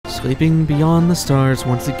Sleeping beyond the stars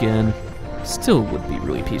once again. Still would be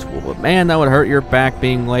really peaceful, but man, that would hurt your back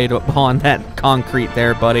being laid upon that concrete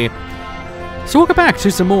there, buddy. So welcome back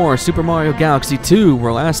to some more Super Mario Galaxy 2,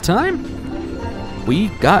 where last time we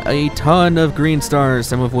got a ton of green stars,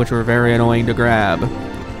 some of which were very annoying to grab.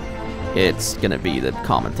 It's gonna be the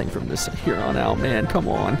common thing from this here on out, man, come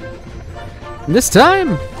on. And this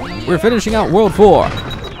time, we're finishing out World 4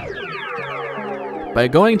 by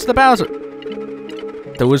going to the Bowser.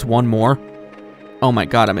 There was one more. Oh my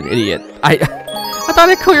god, I'm an idiot. I thought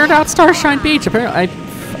I cleared out Starshine Beach. Apparently,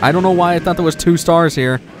 I don't know why I thought there was 2 stars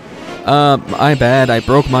here. My bad. I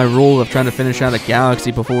broke my rule of trying to finish out a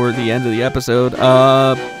galaxy before the end of the episode.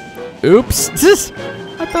 Oops.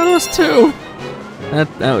 I thought it was 2.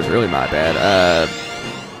 That was really my bad.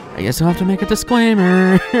 I guess I'll have to make a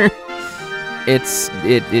disclaimer. It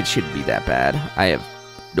shouldn't be that bad. I have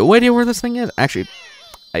no idea where this thing is. Actually,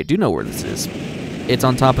 I do know where this is. It's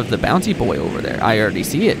on top of the Bounty Boy over there. I already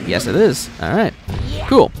see it. Yes, it is. All right.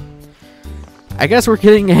 Cool. I guess we're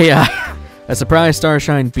getting a surprise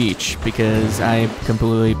Starshine Beach because I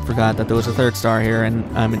completely forgot that there was a 3rd star here, and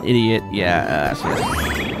I'm an idiot. Yeah.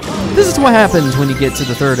 This is what happens when you get to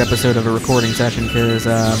the 3rd episode of a recording session, because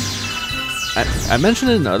I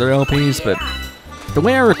mentioned it in other LPs, but the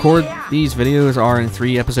way I record these videos are in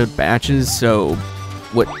 3-episode batches, so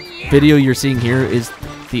what video you're seeing here is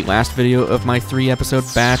the last video of my 3-episode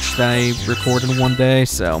batch that I record in one day.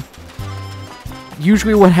 So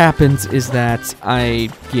usually what happens is that I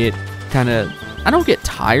get I don't get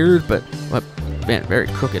tired, but man, very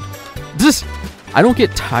crooked. I don't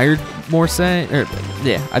get tired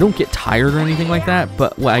I don't get tired or anything like that,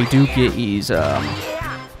 but what I do get is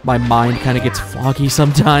my mind kind of gets foggy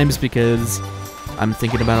sometimes because I'm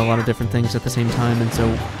thinking about a lot of different things at the same time, and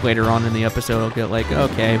so later on in the episode I'll get like,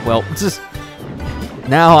 okay, well,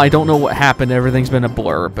 now I don't know what happened. Everything's been a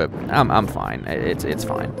blur, but I'm fine. It's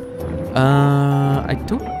fine. I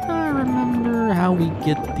don't remember how we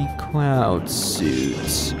get the cloud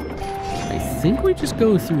suits. I think we just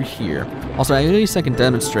go through here. Also, at least I can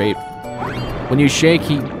demonstrate. When you shake,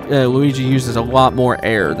 Luigi uses a lot more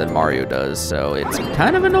air than Mario does, so it's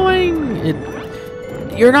kind of annoying.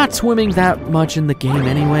 You're not swimming that much in the game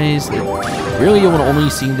anyways. Really, you will only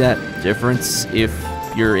see that difference if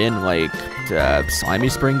you're in, like, Slimy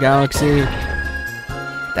Spring Galaxy.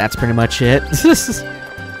 That's pretty much it.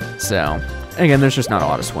 So, again, there's just not a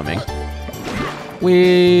lot of swimming.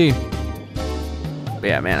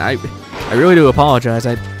 Yeah, man, I really do apologize.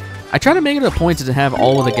 I try to make it a point to have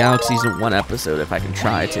all of the galaxies in one episode if I can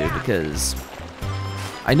try to, because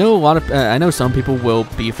I know I know some people will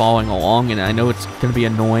be following along, and I know it's going to be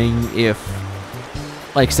annoying if,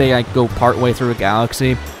 like, say I go partway through a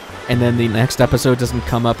galaxy, and then the next episode doesn't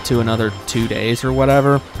come up to another 2 days or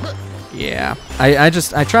whatever. Yeah, I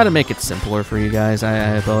try to make it simpler for you guys. I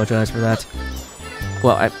apologize for that.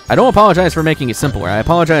 Well, I don't apologize for making it simpler. I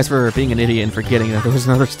apologize for being an idiot and forgetting that there was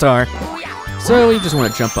another star. So we just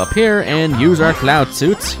want to jump up here and use our cloud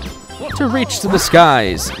suits to reach to the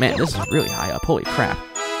skies. Man, this is really high up. Holy crap.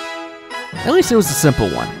 At least it was a simple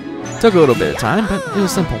one. Took a little bit of time, but it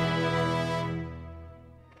was simple.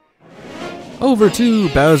 Over to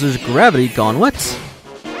Bowser's Gravity Gauntlet.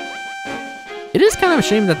 It is kind of a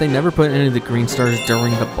shame that they never put any of the green stars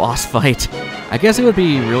during the boss fight. I guess it would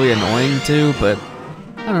be really annoying too, but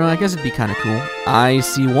I don't know, I guess it'd be kind of cool. I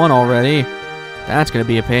see one already. That's going to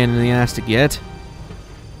be a pain in the ass to get.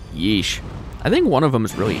 Yeesh. I think one of them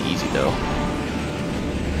is really easy though.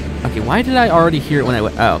 Okay, why did I already hear it when I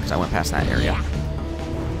went? Oh, because I went past that area.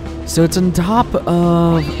 So it's on top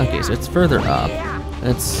of... Okay, so it's further up.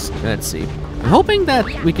 Let's see. I'm hoping that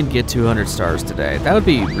we can get 200 stars today. That would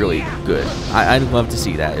be really good. I'd love to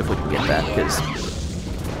see that if we can get that, because...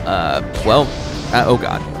 well... oh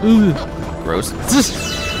god. Ooh, gross.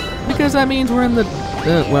 Because that means we're in the...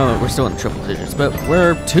 well, we're still in the triple digits, but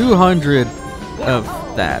we're 200 of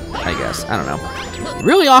that, I guess. I don't know.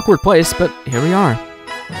 Really awkward place, but here we are.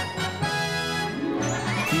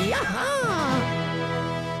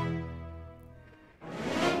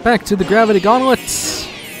 Back to the Gravity Gauntlet.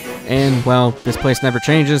 And, well, this place never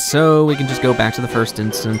changes, so we can just go back to the first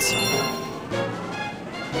instance.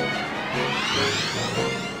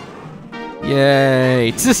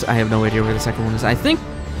 Yay! I have no idea where the second one is. I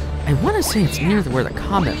want to say it's near where the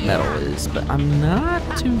Comet Medal is, but I'm not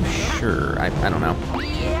too sure. I don't know.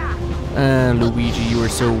 Luigi, you are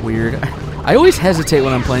so weird. I always hesitate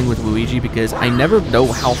when I'm playing with Luigi because I never know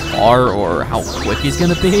how far or how quick he's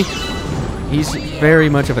going to be. He's very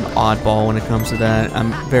much of an oddball when it comes to that.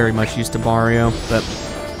 I'm very much used to Mario, but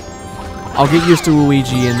I'll get used to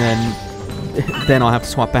Luigi and then then I'll have to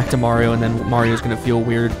swap back to Mario, and then Mario's gonna feel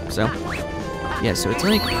weird. So, yeah. So it's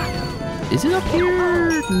like, is it up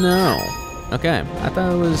here? No. Okay, I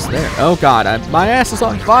thought it was there. Oh God, my ass is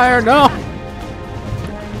on fire. No.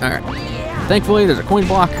 All right. Thankfully, there's a coin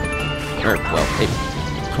block, or well, a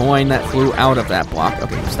coin that flew out of that block.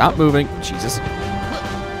 Okay, stop moving. Jesus. All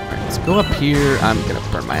right, let's go up here. I'm gonna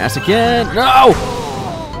burn my ass again. No.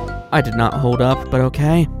 I did not hold up, but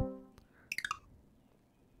okay.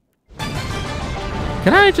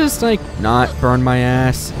 Can I just, like, not burn my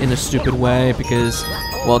ass in a stupid way? Because,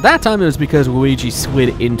 well, that time it was because Luigi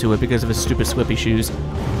slid into it because of his stupid slippy shoes.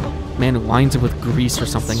 Man, it lines it with grease or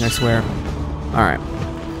something, I swear. Alright.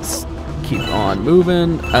 Let's keep on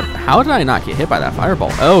moving. How did I not get hit by that fireball?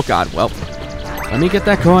 Oh, God. Well, let me get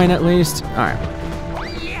that coin at least. Alright.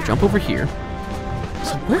 Jump over here.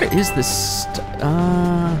 So where is this?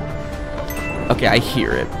 Okay, I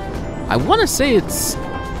hear it. I want to say it's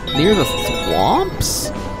near the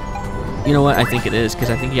swamps? You know what? I think it is, because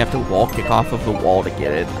I think you have to wall kick off of the wall to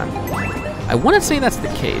get it. I want to say that's the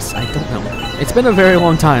case. I don't know. It's been a very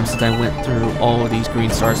long time since I went through all of these green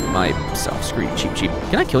stars myself. Screw you, cheap.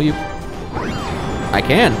 Can I kill you? I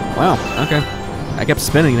can. Wow. Okay. I kept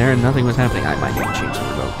spinning there and nothing was happening. I might need to change the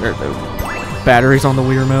remote. There, the batteries on the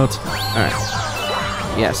Wii remote. Alright.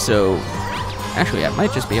 Yeah, so actually I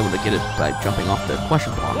might just be able to get it by jumping off the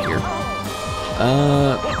question block here.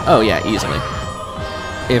 Oh yeah, easily.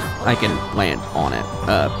 If I can land on it.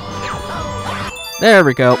 There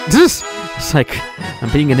we go. It's like, I'm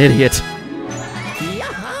being an idiot.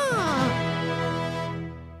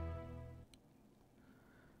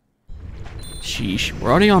 Sheesh. We're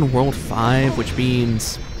already on World 5, which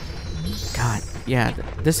means... God, yeah,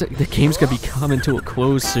 the game's gonna be coming to a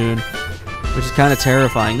close soon. Which is kind of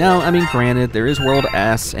terrifying. Now, I mean, granted, there is World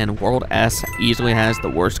S, and World S easily has the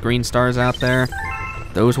worst green stars out there.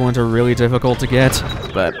 Those ones are really difficult to get,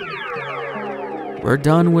 but we're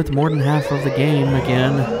done with more than half of the game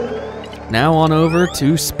again. Now on over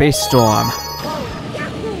to Space Storm.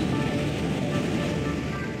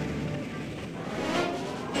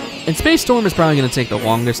 And Space Storm is probably going to take the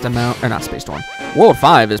longest amount, or not Space Storm. World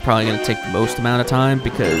 5 is probably going to take the most amount of time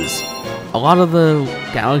because a lot of the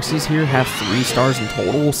galaxies here have 3 stars in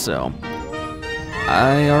total, so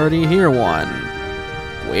I already hear one.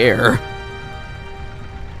 Where?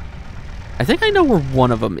 I think I know where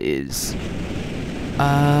one of them is.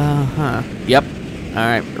 Yep.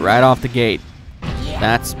 Alright, right off the gate.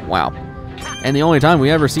 That's, wow. And the only time we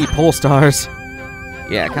ever see pole stars.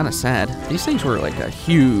 Yeah, kind of sad. These things were like a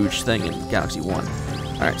huge thing in Galaxy 1.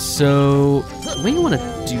 Alright, so the way you want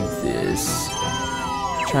to do this...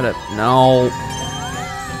 No.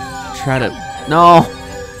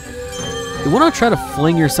 You want to try to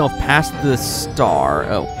fling yourself past the star.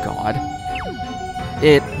 Oh, God.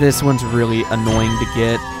 This one's really annoying to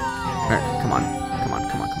get. Alright, come on.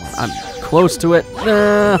 I'm close to it.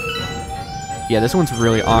 Yeah, this one's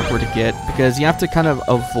really awkward to get because you have to kind of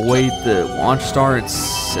avoid the launch star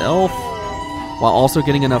itself while also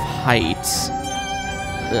getting enough height.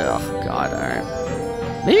 Ugh, God,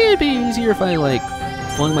 alright. Maybe it'd be easier if I, like,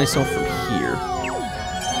 flung myself from here.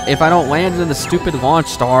 If I don't land in the stupid launch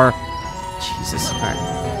star. Jesus, alright.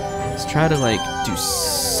 Let's try to, like, do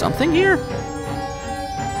something here?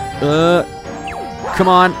 Come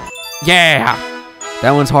on. Yeah!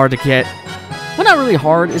 That one's hard to get. Well, not really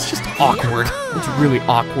hard, it's just awkward. It's really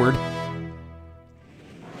awkward.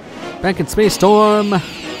 Back in Space Storm.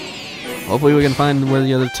 Hopefully we can find where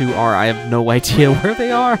the other two are. I have no idea where they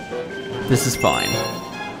are. This is fine.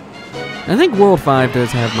 I think World 5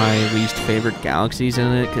 does have my least favorite galaxies in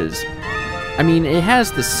it, because, I mean, it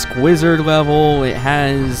has the Squizzard level, it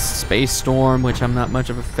has Space Storm, which I'm not much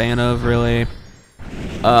of a fan of, really.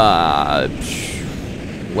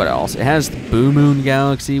 What else? It has the Boo Moon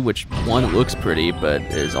Galaxy, which, one, looks pretty, but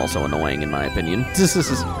is also annoying in my opinion.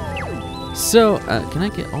 So, can I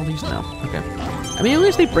get all these? No. Okay. I mean, at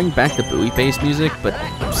least they bring back the buoy bass music, but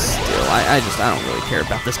still, I don't really care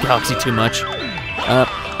about this galaxy too much.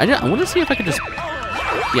 I want to see if I could just...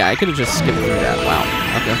 Yeah, I could have just skipped through that. Wow.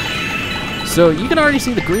 Okay. So, you can already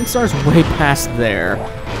see the green stars way past there.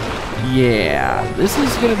 Yeah, this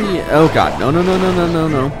is gonna be... Oh, God. No.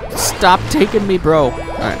 Stop taking me, bro.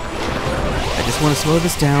 Alright. I just want to slow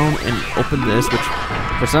this down and open this, which,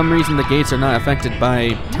 for some reason, the gates are not affected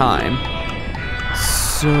by time.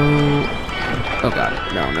 So... Oh, God.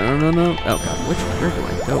 No. Oh, God. Where do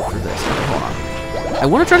I go for this? Okay, hold on. I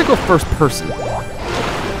want to try to go first person.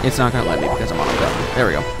 It's not going to let me because I'm on a button. There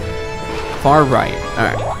we go. Far right.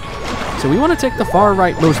 Alright. So we want to take the far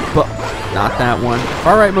rightmost not that one.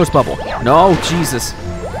 Far rightmost bubble. No, Jesus.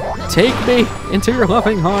 Take me into your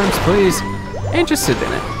loving arms, please. and just sit in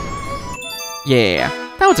it. Yeah,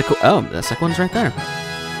 that one's a cool... Oh, the second one's right there.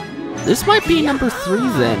 This might be number 3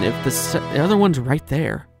 then, if the other one's right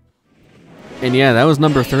there. And yeah, that was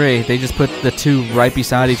number 3. They just put the 2 right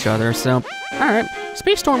beside each other, so... Alright,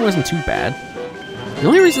 Space Storm wasn't too bad. The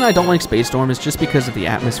only reason I don't like Space Storm is just because of the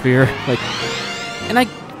atmosphere. Like, and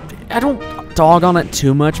I don't dog on it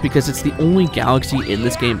too much because it's the only galaxy in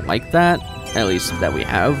this game like that, at least that we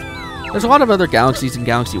have. There's a lot of other galaxies in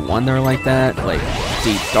Galaxy 1 that are like that, like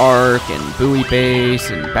Deep Dark and Buoy Base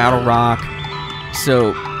and Battle Rock.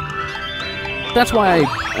 So that's why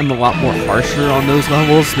I am a lot more harsher on those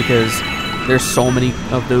levels, because there's so many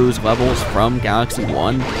of those levels from Galaxy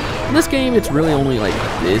 1. In this game, it's really only like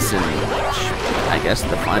this and I guess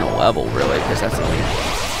the final level, really, because that's the only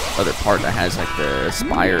other part that has like the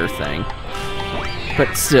spire thing.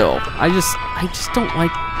 But still, I just don't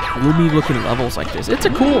like gloomy looking levels like this. It's a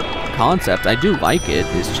cool concept. I do like it.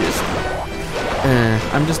 It's just,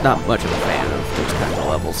 I'm just not much of a fan of those kinds of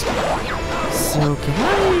levels. So can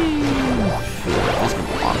I? This is gonna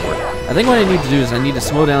be awkward. I think what I need to do is I need to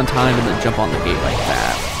slow down time and then jump on the gate like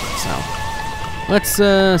that. So let's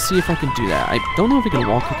see if I can do that. I don't know if we can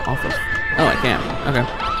wall kick off of. Oh, I can. Okay.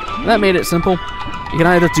 That made it simple. You can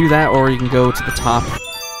either do that or you can go to the top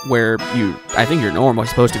where I think you're normally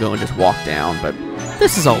supposed to go and just walk down, but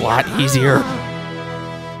this is a lot easier.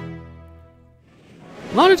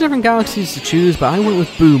 A lot of different galaxies to choose, but I went with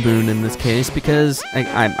Boo Moon in this case because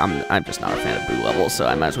I'm just not a fan of Boo levels, so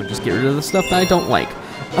I might as well just get rid of the stuff that I don't like.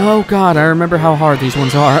 Oh god, I remember how hard these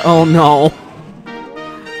ones are. Oh no.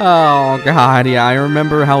 Oh god, yeah, I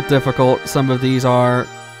remember how difficult some of these are.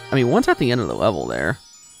 I mean, one's at the end of the level there.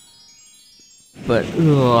 But,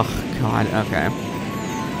 ugh, god, okay.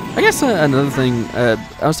 I guess another thing, I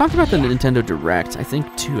was talking about the Nintendo Direct, I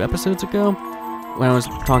think 2 episodes ago, when I was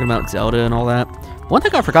talking about Zelda and all that. One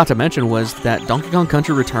thing I forgot to mention was that Donkey Kong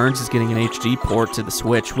Country Returns is getting an HD port to the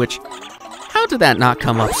Switch, which, how did that not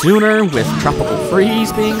come up sooner with Tropical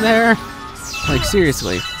Freeze being there? Like,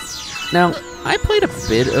 seriously. Now, I played a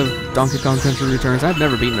bit of Donkey Kong Country Returns. I've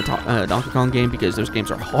never beaten a Donkey Kong game because those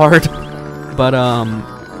games are hard. But I'm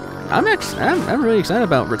really excited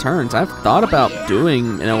about Returns. I've thought about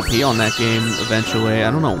doing an LP on that game eventually.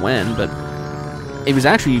 I don't know when, but it was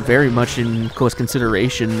actually very much in close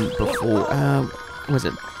consideration before. Was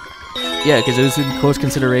it? Yeah, because it was in close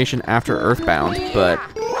consideration after Earthbound, but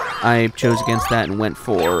I chose against that and went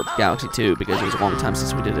for Galaxy 2 because it was a long time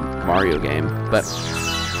since we did a Mario game. But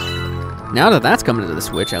now that that's coming to the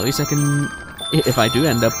Switch, at least I can, if I do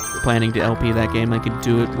end up planning to LP that game, I can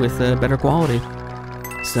do it with better quality.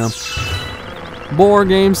 So, more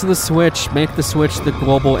games to the Switch. Make the Switch the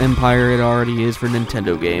global empire it already is for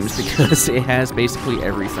Nintendo games, because it has basically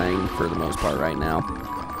everything for the most part right now.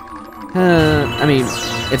 I mean,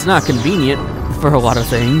 it's not convenient for a lot of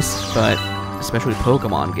things, but especially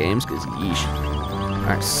Pokemon games, because yeesh.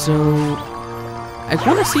 Alright, so I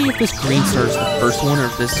want to see if this green star is the first one or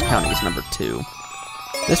if this is counting as number 2.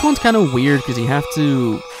 This one's kind of weird because you have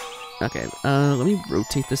to... Okay, let me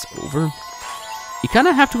rotate this over. You kind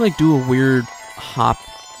of have to like do a weird hop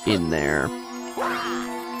in there.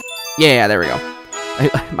 Yeah, there we go.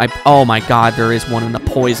 Oh my god, there is one in the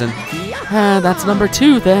poison. That's number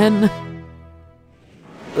 2 then.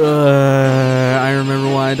 I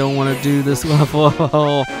remember why I don't want to do this level.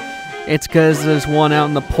 It's because there's one out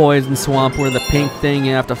in the poison swamp where the pink thing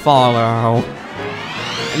you have to follow.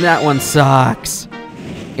 And that one sucks.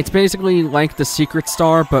 It's basically like the secret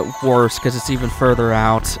star, but worse because it's even further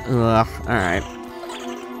out. Ugh, alright.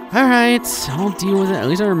 Alright, I'll deal with it. At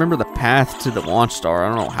least I remember the path to the launch star. I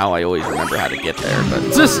don't know how I always remember how to get there, but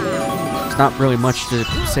there's not really much to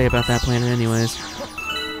say about that planet anyways.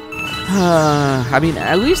 I mean,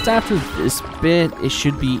 at least after this bit, it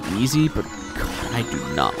should be easy, but God, I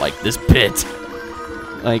do not like this bit.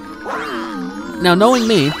 Like, now knowing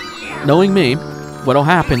me, what'll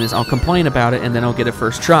happen is I'll complain about it and then I'll get a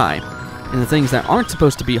first try. And the things that aren't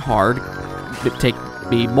supposed to be hard take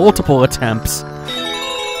me multiple attempts.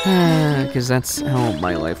 Because that's how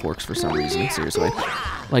my life works for some reason, seriously.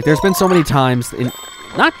 Like, there's been so many times, in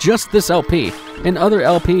not just this LP, in other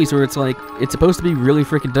LPs where it's like, it's supposed to be really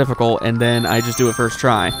freaking difficult, and then I just do it first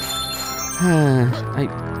try.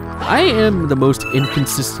 I am the most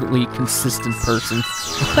inconsistently consistent person.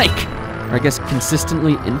 Like, or I guess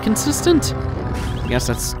consistently inconsistent? I guess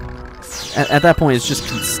that's, at that point, it's just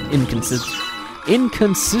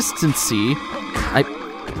inconsistency.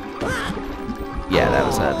 Yeah, that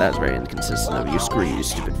was very inconsistent of you. Screw you,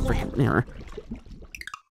 stupid freaking mirror.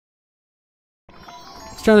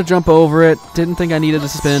 Was trying to jump over it. Didn't think I needed to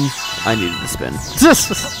spin. I needed to spin.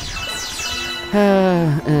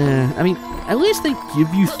 I mean, at least they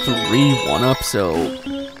give you 3 1-ups, so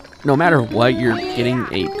no matter what, you're getting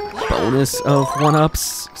a bonus of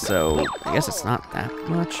 1-ups, so I guess it's not that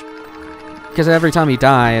much. Because every time you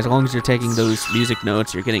die, as long as you're taking those music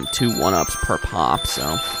notes, you're getting 2 1-ups per pop,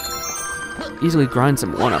 so easily grind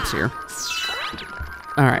some 1-ups here.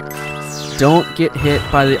 Alright. Don't get hit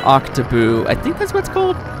by the Octoboo. I think that's what it's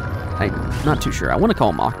called. I'm not too sure. I want to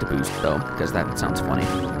call them Octoboos, though, because that sounds funny.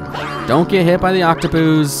 Don't get hit by the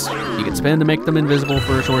Octoboos. You can spin to make them invisible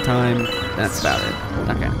for a short time. That's about it.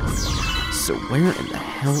 Okay. So where in the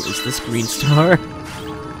hell is this green star?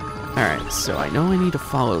 Alright, so I know I need to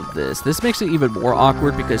follow this. This makes it even more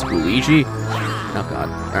awkward because Luigi... Oh god.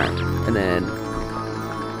 Alright. And then...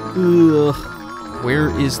 Ugh. Where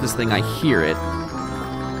is this thing? I hear it.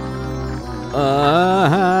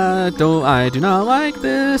 I do not like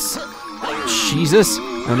this. Jesus.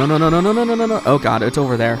 No, no, no, no, no, no, no, no, no. Oh god, it's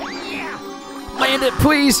over there. Land it,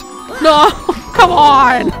 please. No, come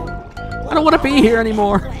on. I don't want to be here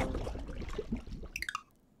anymore.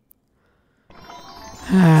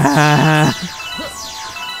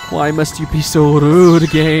 Why must you be so rude,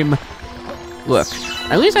 game? Look,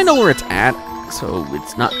 at least I know where it's at, so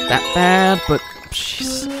it's not that bad, but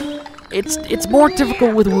jeez. It's more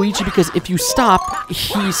difficult with Luigi because if you stop,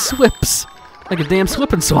 he slips like a damn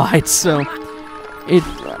slip and slide. So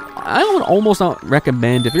I would almost not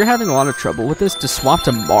recommend, if you're having a lot of trouble with this, to swap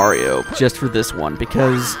to Mario just for this one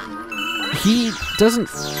because he doesn't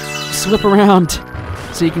slip around,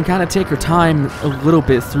 so you can kind of take your time a little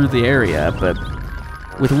bit through the area. But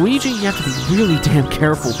with Luigi, you have to be really damn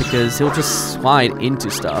careful because he'll just slide into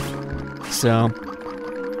stuff. So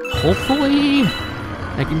hopefully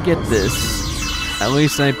I can get this. At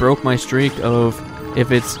least I broke my streak of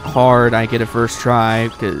if it's hard, I get a first try,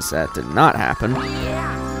 because that did not happen.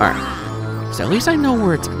 Alright. So at least I know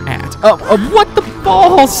where it's at. Oh, what the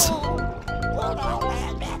balls?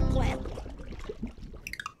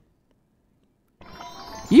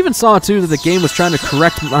 You even saw, too, that the game was trying to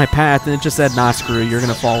correct my path, and it just said, nah, screw, you're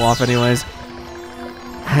gonna fall off anyways.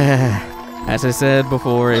 As I said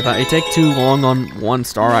before, if I take too long on one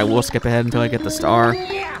star, I will skip ahead until I get the star.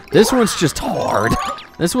 This one's just hard.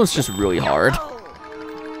 This one's just really hard.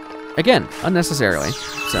 Again, unnecessarily.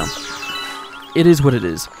 So, it is what it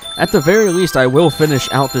is. At the very least, I will finish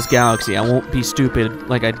out this galaxy. I won't be stupid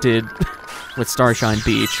like I did with Starshine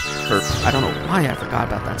Beach. I don't know why I forgot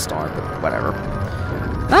about that star, but whatever.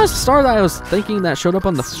 That was the star that I was thinking that showed up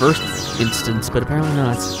on the first instance, but apparently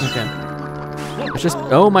not. Okay. It's just,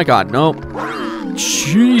 oh my god, no.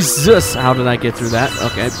 Jesus, how did I get through that?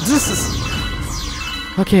 Okay, this is...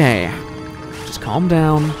 Okay, just calm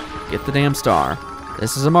down, get the damn star.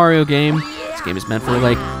 This is a Mario game. This game is meant for,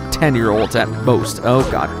 like, 10-year-olds at most. Oh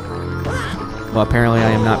god. Well, apparently I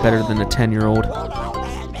am not better than a 10-year-old.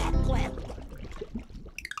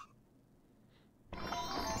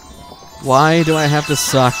 Why do I have to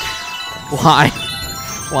suck? Why?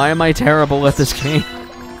 Why am I terrible at this game?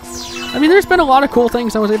 I mean, there's been a lot of cool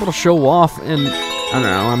things I was able to show off, and I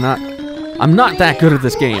don't know, I'm not that good at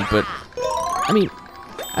this game, but I mean,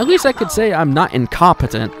 at least I could say I'm not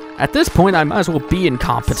incompetent. At this point, I might as well be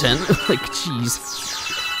incompetent. Like, jeez.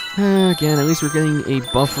 Again, at least we're getting a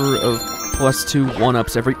buffer of +2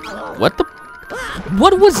 1-ups every... What the...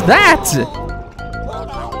 What was that?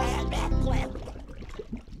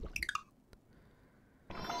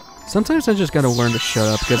 Sometimes I just gotta learn to shut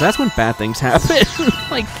up, because that's when bad things happen.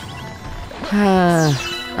 Like...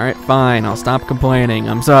 Alright, fine, I'll stop complaining.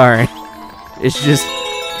 I'm sorry. It's just...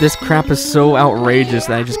 This crap is so outrageous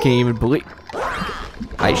that I just can't even believe...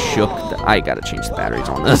 I shook. I gotta change the batteries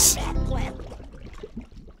on this.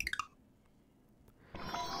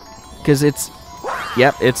 Because it's...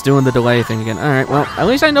 Yep, it's doing the delay thing again. Alright, well, at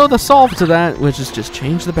least I know the solve to that, which is just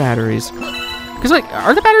change the batteries. Because, like,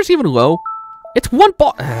 are the batteries even low? It's one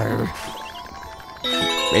ball...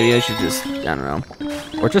 Maybe I should just... I don't know.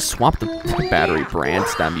 Or just swap the battery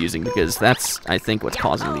brands that I'm using, because that's, I think, what's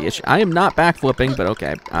causing the issue. I am not backflipping, but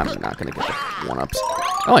okay. I'm not gonna get the 1-ups.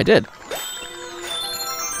 Oh, I did.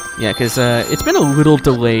 Yeah, because it's been a little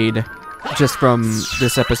delayed just from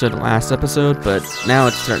this episode to last episode, but now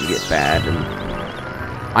it's starting to get bad, and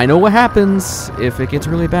I know what happens if it gets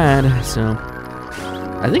really bad, so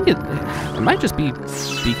I think it might just be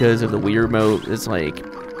because of the Wii remote. It's like,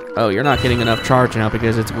 oh, you're not getting enough charge now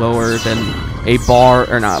because it's lower than a bar,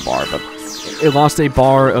 or not a bar, but it lost a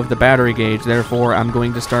bar of the battery gauge, therefore I'm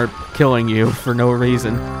going to start killing you for no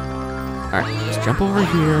reason. Alright, just jump over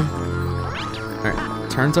here. Alright.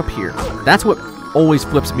 Turns up here. That's what always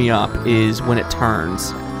flips me up, is when it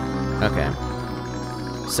turns. Okay.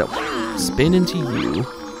 So, spin into you.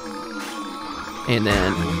 And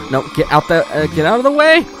then, no, get out of the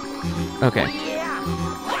way. Okay.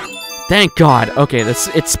 Thank God. Okay,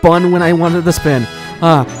 it spun when I wanted to spin.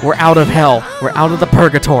 We're out of hell. We're out of the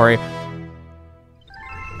purgatory.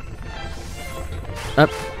 What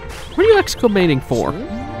are you exclamating for?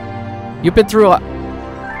 You've been through a...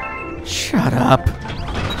 Shut up.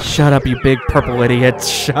 Shut up, you big purple idiot.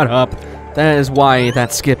 Shut up. That is why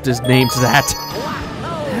that skip is named that.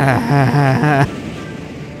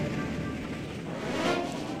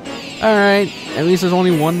 Alright, at least there's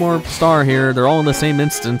only one more star here. They're all in the same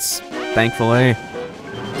instance, thankfully.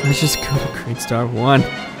 Let's just go to Green Star 1.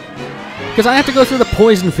 Because I have to go through the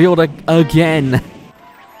poison field again.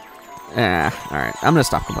 Alright, I'm gonna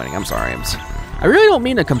stop complaining. I'm sorry. I really don't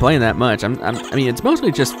mean to complain that much. I mean, it's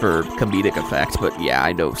mostly just for comedic effect, but yeah,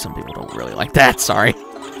 I know some people don't really like that. Sorry.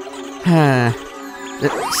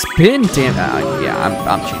 Spin, damn. Yeah,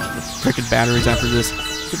 I'm changing the freaking batteries after this.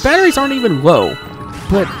 The batteries aren't even low,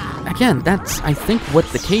 but again, that's I think what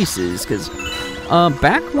the case is, because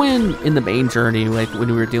back when in the main journey, like when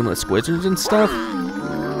we were dealing with squizzards and stuff,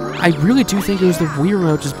 I really do think it was the Wii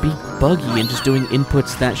remote just being buggy and just doing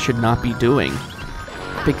inputs that should not be doing.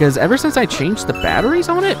 Because ever since I changed the batteries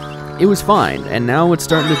on it, it was fine, and now it's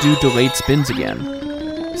starting to do delayed spins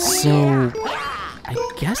again. So I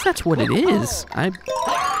guess that's what it is.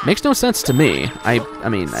 Makes no sense to me. I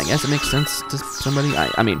mean, I guess it makes sense to somebody.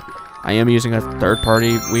 I mean, I am using a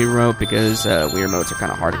third-party Wii remote because Wii remotes are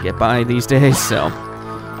kind of hard to get by these days, so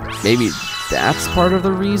maybe that's part of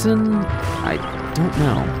the reason. I don't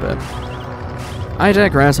know, but I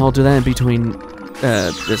digress. I'll do that in between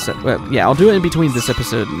I'll do it in between this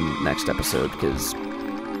episode and next episode, because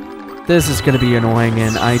this is going to be annoying,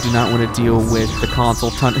 and I do not want to deal with the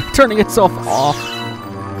console turning itself off.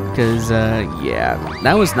 Because, yeah,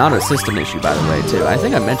 that was not a system issue, by the way, too. I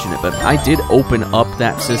think I mentioned it, but I did open up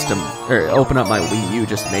that system, or open up my Wii U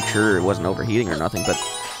just to make sure it wasn't overheating or nothing. But,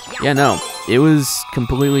 yeah, no, it was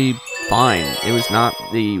completely fine. It was not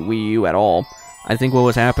the Wii U at all. I think what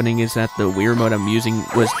was happening is that the Wii remote I'm using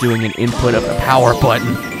was doing an input of the power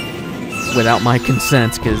button without my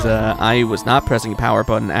consent, because I was not pressing the power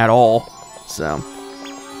button at all. So,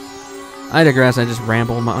 I digress. I just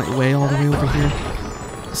rambled my way all the way over here.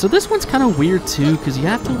 So this one's kind of weird too, because you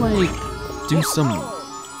have to like do some.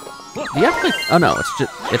 You have to like. Oh no,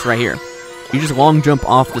 it's right here. You just long jump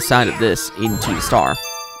off the side of this into the star.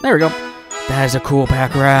 There we go. That is a cool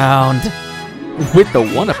background with the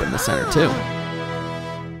one up in the center too.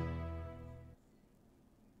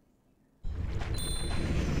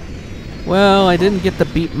 Well, I didn't get to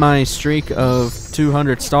beat my streak of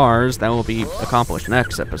 200 stars. That will be accomplished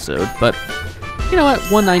next episode. But you know what?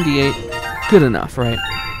 198, good enough, right?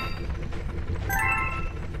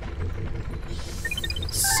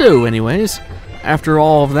 So anyways, after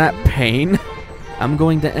all of that pain, I'm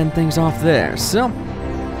going to end things off there. So,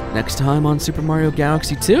 next time on Super Mario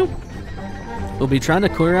Galaxy 2, we'll be trying to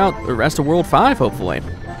clear out the rest of World 5, hopefully.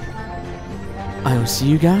 I will see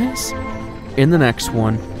you guys in the next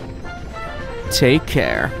one. Take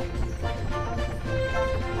care.